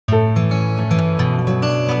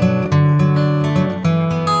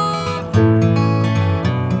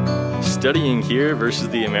Studying here versus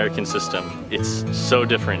the American system, it's so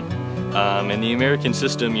different. In the American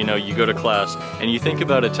system, you know, you go to class and you think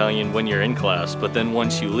about Italian when you're in class, but then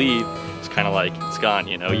once you leave, it's kind of like it's gone,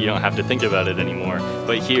 you know, you don't have to think about it anymore.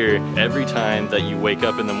 But here, every time that you wake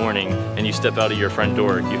up in the morning and you step out of your front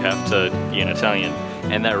door, you have to be in Italian.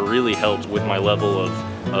 And that really helped with my level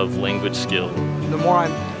of language skill. The more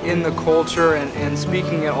I'm in the culture and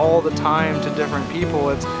speaking it all the time to different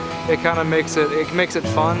people, it kind of makes it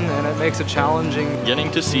fun and it makes it challenging.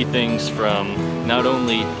 Getting to see things from not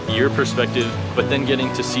only your perspective, but then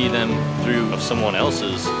getting to see them through someone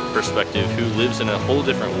else's perspective who lives in a whole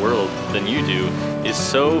different world than you do is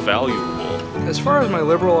so valuable. As far as my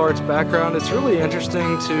liberal arts background, it's really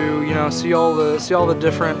interesting to, you know, see all the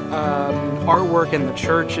different artwork in the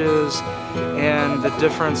churches and the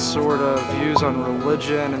different sort of views on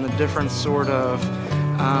religion and the different sort of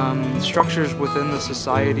structures within the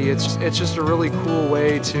society. It's just a really cool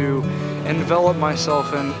way to envelop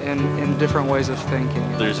myself in different ways of thinking.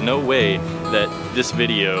 There's no way that this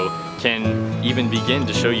video can even begin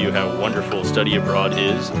to show you how wonderful study abroad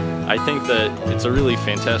is. I think that it's a really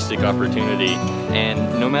fantastic opportunity,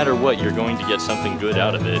 and no matter what, you're going to get something good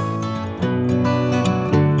out of it.